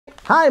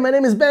Hi, my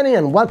name is Benny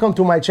and welcome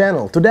to my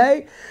channel.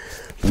 Today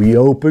we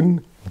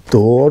open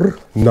door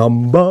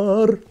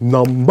number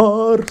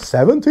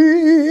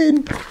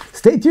 17.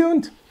 Stay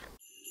tuned.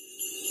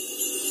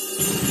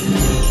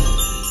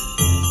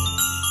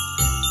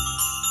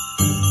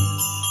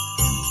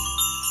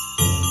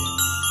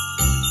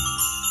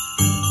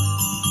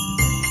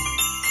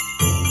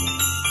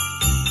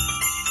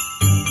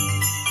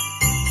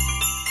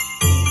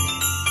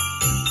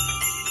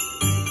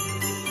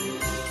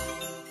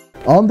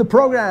 On the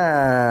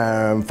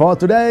program for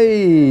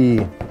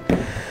today,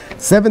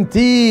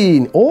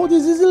 17. Oh,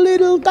 this is a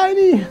little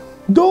tiny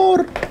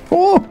door.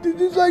 Oh,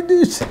 this is like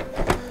this.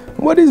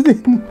 What is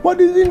this? What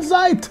is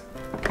inside?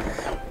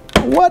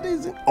 What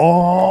is it?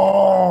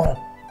 Oh,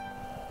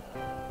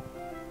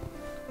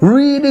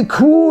 really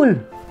cool.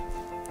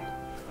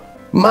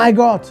 My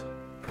God,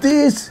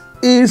 this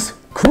is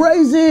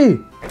crazy.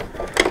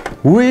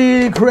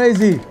 Really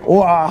crazy.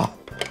 Wow,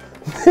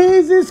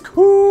 this is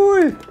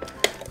cool.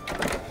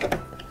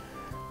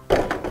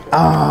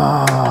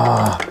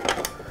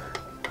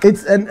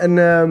 It's an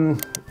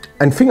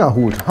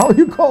Fingerhut. How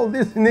do you call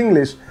this in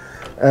English?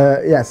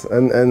 Yes,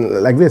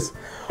 and like this.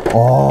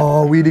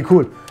 Oh, really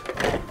cool.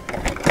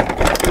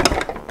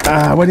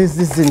 What is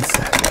this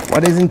inside?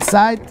 What is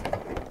inside?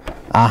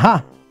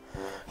 Aha,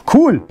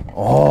 cool.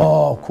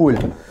 Oh, cool.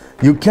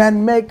 You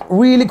can make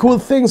really cool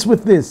things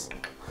with this.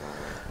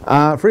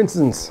 For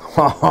instance,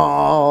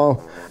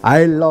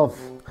 I love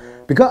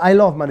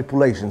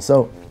manipulation.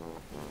 So.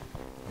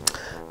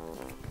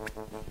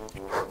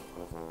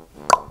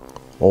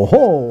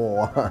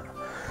 Oh,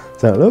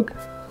 so look,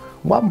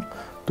 1,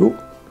 2,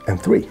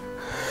 and 3.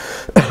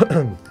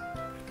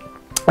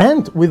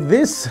 And with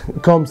this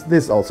comes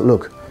this also.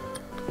 Look.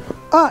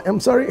 I'm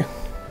sorry.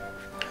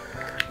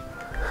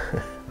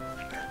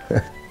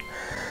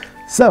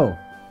 So,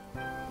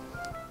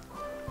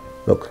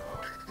 look.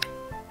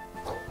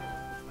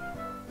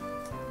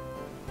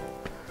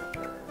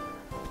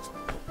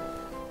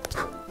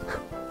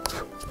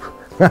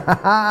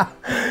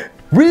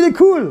 Really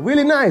cool,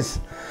 really nice.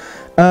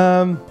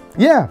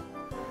 Yeah,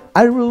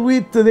 I will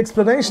read the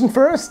explanation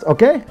first,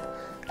 okay?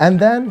 And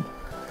then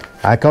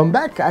I come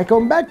back.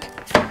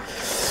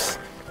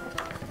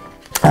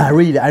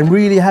 I'm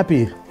really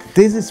happy.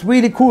 This is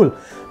really cool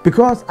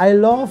because I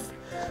love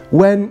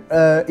when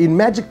in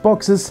magic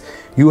boxes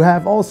you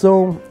have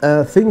also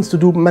things to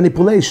do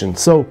manipulation.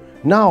 So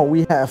now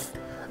we have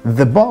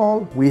the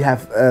ball, we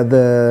have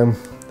the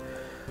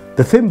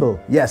thimble.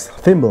 Yes,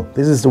 thimble,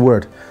 this is the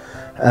word.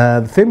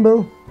 The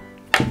thimble.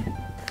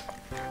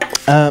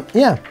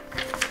 Yeah,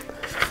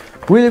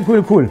 really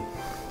cool.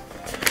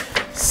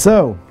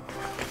 So,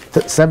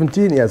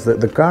 17, yes,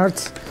 the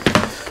cards.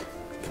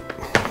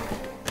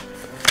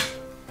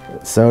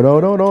 So,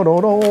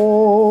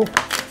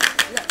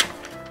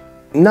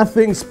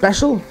 nothing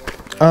special.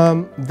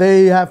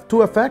 They have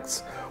two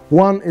effects.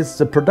 One is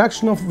the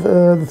production of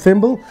the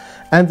thimble,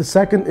 and the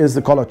second is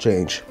the color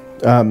change.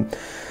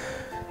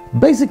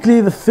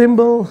 Basically, the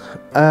thimble,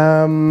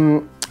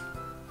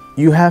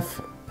 you have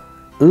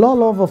a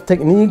lot of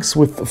techniques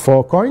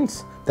for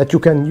coins that you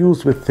can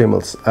use with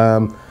thimbles.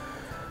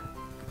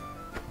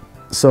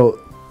 So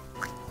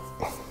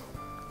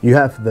you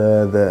have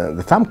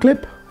the thumb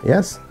clip,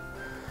 yes,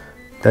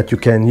 that you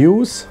can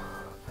use,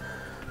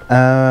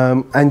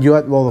 and you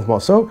have a lot of more.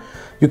 So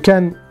you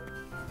can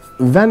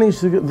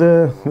vanish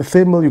the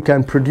thimble, you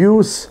can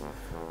produce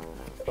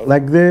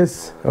like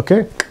this,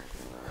 okay,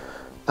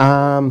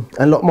 and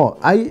a lot more.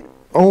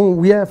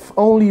 We have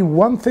only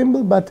one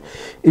thimble, but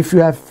if you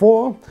have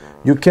 4,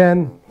 you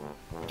can,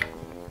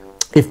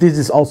 if this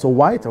is also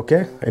white,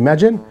 okay,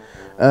 imagine,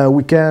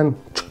 we can,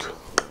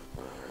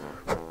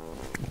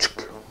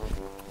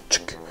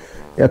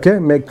 okay,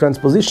 make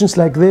transpositions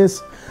like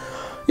this.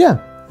 Yeah,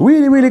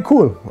 really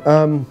cool.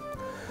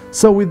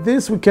 So with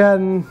this we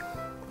can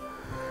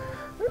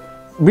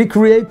be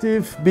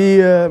creative,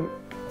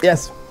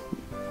 yes,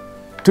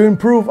 to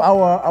improve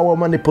our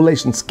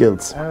manipulation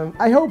skills.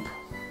 I hope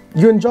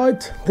you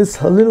enjoyed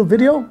this little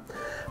video.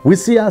 We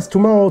see us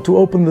tomorrow to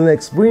open the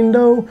next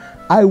window.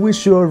 I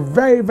wish you a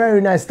very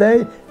nice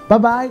day. Bye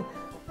bye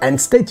and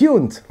stay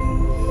tuned.